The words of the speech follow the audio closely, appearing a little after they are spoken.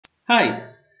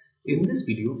Hi, in this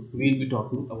video we will be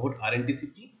talking about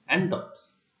RNTCP and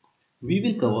DOTS. We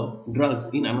will cover drugs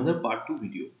in another part 2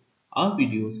 video. Our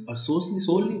videos are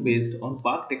solely based on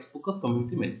Park textbook of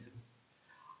community medicine.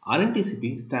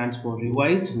 RNTCP stands for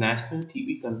Revised National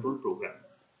TB Control Program.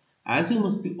 As you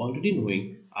must be already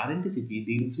knowing, RNTCP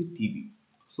deals with TB.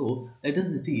 So let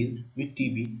us deal with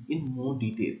TB in more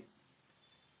detail.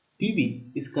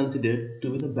 TB is considered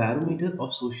to be the barometer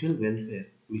of social welfare,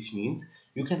 which means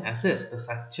you can assess the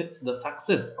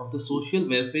success of the social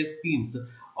welfare schemes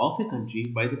of a country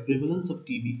by the prevalence of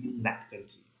TB in that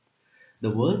country. The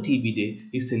World TB Day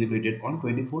is celebrated on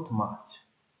 24th March.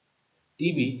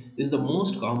 TB is the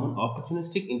most common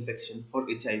opportunistic infection for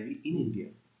HIV in India.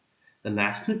 The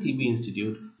National TB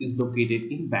Institute is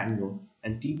located in Bangalore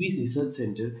and TB Research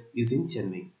Centre is in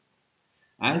Chennai.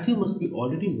 As you must be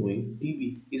already knowing,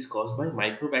 TB is caused by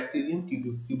Mycobacterium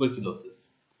tuberculosis.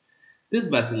 This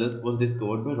bacillus was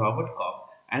discovered by Robert Koch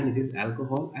and it is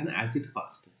alcohol and acid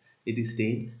fast. It is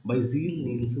stained by Ziehl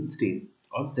Neelson Stain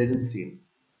or Zn stain.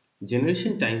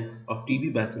 Generation time of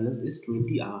TB bacillus is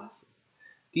 20 hours.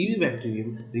 TB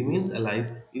bacterium remains alive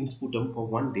in sputum for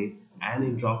 1 day and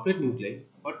in droplet nuclei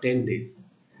for 10 days.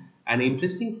 An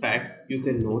interesting fact you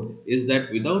can note is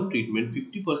that without treatment,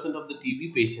 50% of the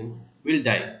TB patients will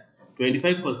die,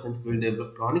 25% will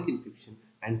develop chronic infection,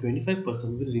 and 25%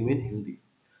 will remain healthy.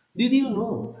 Did you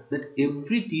know that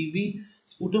every TB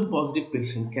sputum positive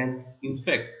patient can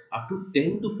infect up to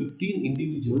 10 to 15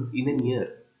 individuals in a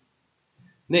year?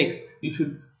 Next, you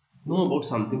should know about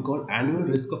something called annual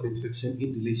risk of infection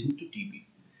in relation to TB.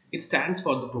 It stands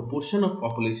for the proportion of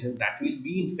population that will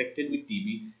be infected with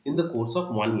TB in the course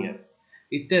of 1 year.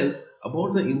 It tells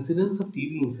about the incidence of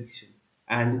TB infection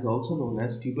and is also known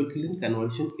as tuberculin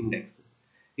conversion index.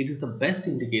 It is the best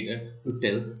indicator to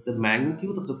tell the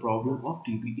magnitude of the problem of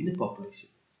TB in a population.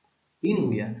 In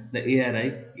India, the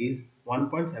ARI is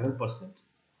 1.7%.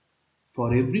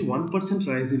 For every 1%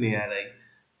 rise in ARI,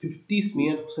 50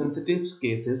 smear sensitive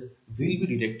cases will be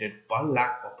detected per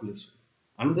lakh population.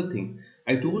 Another thing,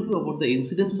 I told you about the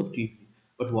incidence of TB,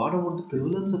 but what about the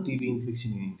prevalence of TB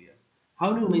infection in India?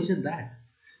 How do you measure that?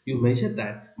 You measure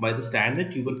that by the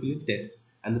standard tuberculin test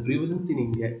and the prevalence in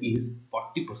India is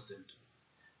 40%.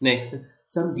 Next,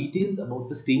 some details about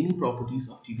the staining properties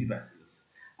of TB bacillus.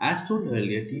 As told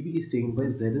earlier, TB is stained by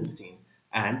Zn stain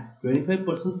and 25%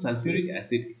 sulfuric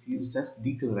acid is used as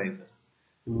decolorizer.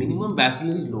 The minimum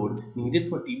bacillary load needed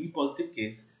for TB positive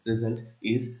case result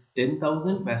is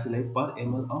 10,000 bacilli per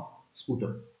ml of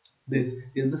sputum. This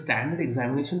is the standard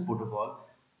examination protocol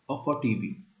for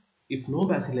TB. If no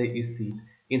bacilli is seen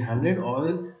in 100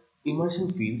 oil immersion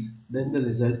fields, then the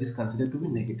result is considered to be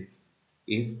negative.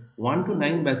 If 1 to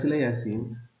 9 bacilli are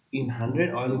seen in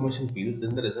 100 oil immersion fields,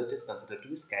 then the result is considered to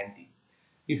be scanty.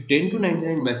 If 10 to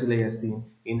 99 bacilli are seen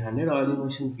in 100 oil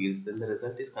immersion fields, then the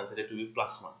result is considered to be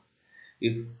plus 1.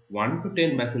 If 1 to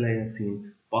 10 bacilli are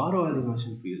seen per oil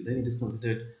immersion field, then it is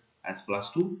considered as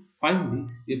plus 2. Finally,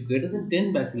 if greater than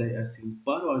 10 bacilli are seen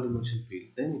per oil immersion field,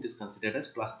 then it is considered as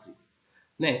plus 3.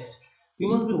 Next, you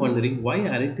must be wondering why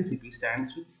RNTCP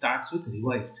starts with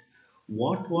revised.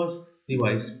 What was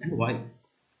revised and why?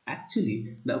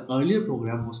 Actually, the earlier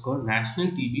program was called National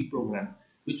TB Program,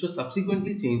 which was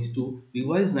subsequently changed to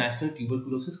Revised National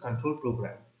Tuberculosis Control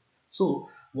Program. So,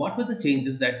 what were the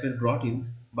changes that were brought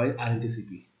in by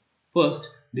RNTCP? First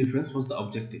difference was the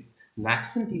objective.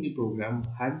 National TB Program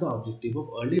had the objective of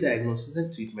early diagnosis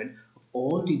and treatment of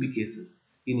all TB cases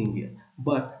in India,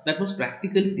 but that was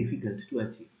practically difficult to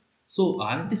achieve. So,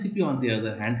 RNTCP on the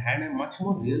other hand had a much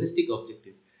more realistic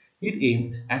objective. It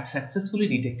aimed at successfully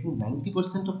detecting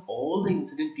 90% of all the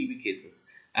incident TB cases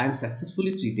and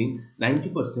successfully treating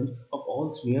 90% of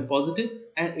all smear positive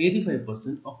and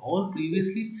 85% of all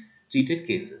previously treated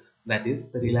cases, that is,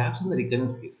 the relapse and the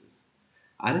recurrence cases.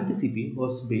 RNTCP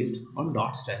was based on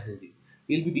DOT strategy.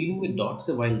 We'll be dealing with DOTS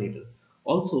a while later.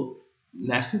 Also,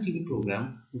 National TB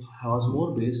program was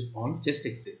more based on chest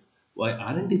x-rays, while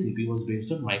RNTCP was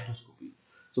based on microscopy.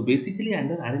 So basically,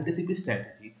 under RNTCP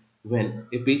strategy, when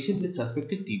a patient with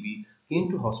suspected TB came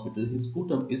to hospital, his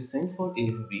sputum is sent for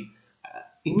AFB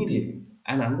immediately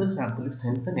and another sample is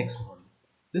sent the next morning.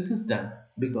 This is done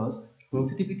because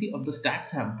sensitivity of the stat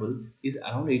sample is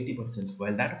around 80%,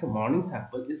 while that of the morning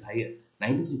sample is higher,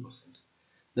 93%.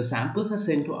 The samples are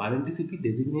sent to RNTCP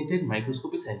designated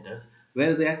microscopy centers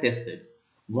where they are tested.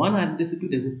 One RNTCP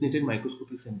designated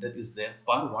microscopy center is there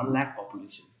per 1 lakh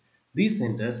population. These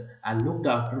centers are looked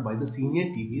after by the senior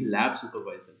TB lab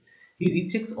supervisor. He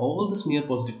rechecks all the smear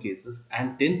positive cases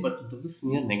and 10% of the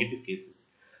smear negative cases.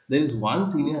 There is one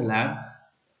senior lab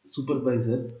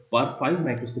supervisor per 5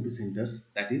 microscopy centers,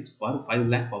 that is per 5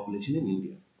 lakh population in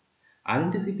India.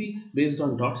 RNTCP based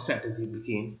on DOT strategy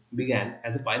began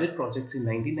as a pilot project in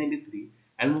 1993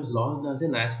 and was launched as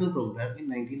a national program in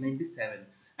 1997,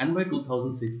 and by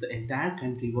 2006 the entire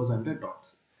country was under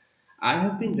DOTS. I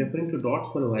have been referring to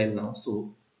DOTS for a while now,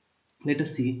 so let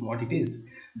us see what it is.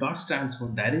 DOT stands for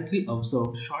Directly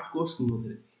Observed Short Course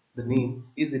Chemotherapy. The name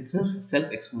is itself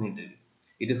self-explanatory.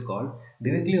 It is called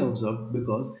directly observed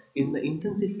because in the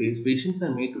intensive phase, patients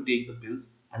are made to take the pills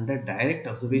under direct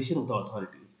observation of the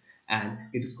authorities. And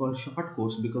it is called short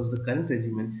course because the current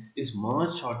regimen is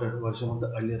much shorter version of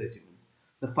the earlier regimen.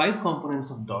 The five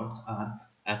components of DOTS are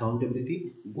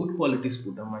accountability, good quality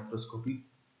sputum microscopy,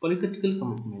 political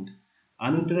commitment,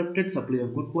 uninterrupted supply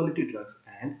of good quality drugs,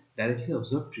 and directly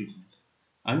observed treatment.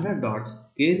 Under DOTS,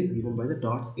 care is given by the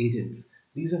DOTS agents.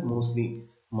 These are mostly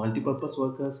multipurpose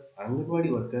workers,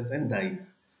 Anganwadi workers, and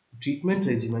DIs. The treatment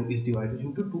regimen is divided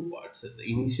into two parts,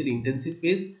 the initial intensive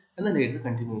phase and the later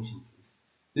continuation phase.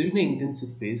 During the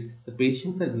intensive phase, the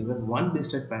patients are given one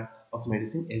blister pack of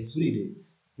medicine every day,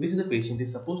 which the patient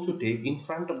is supposed to take in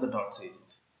front of the DOTS agent.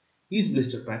 Each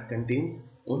blister pack contains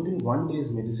only one day's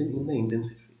medicine in the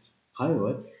intensive phase.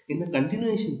 However, in the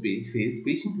continuation phase,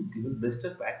 patient is given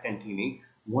blister pack containing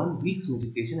 1 week's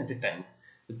medication at a time.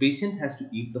 The patient has to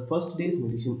eat the first day's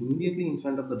medicine immediately in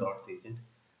front of the DOTS agent,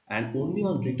 and only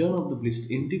on return of the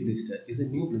empty blister is a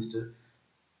new blister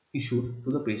issued to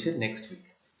the patient next week.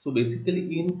 So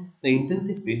basically in the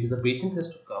intensive phase, the patient has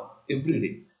to come every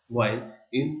day, while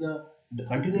in the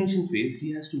continuation phase,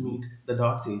 he has to meet the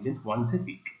DOTS agent once a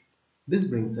week. This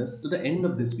brings us to the end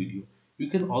of this video. You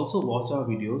can also watch our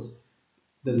videos.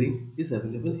 The link is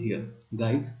available here.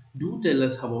 Guys, do tell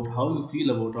us about how you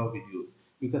feel about our videos.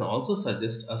 You can also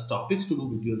suggest us topics to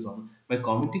do videos on by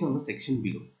commenting on the section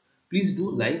below. Please do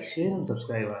like, share and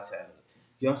subscribe our channel.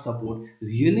 Your support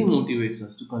really motivates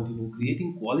us to continue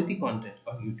creating quality content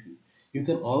on YouTube. You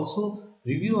can also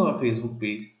review our Facebook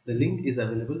page. The link is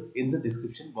available in the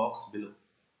description box below.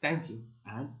 Thank you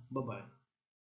and bye-bye.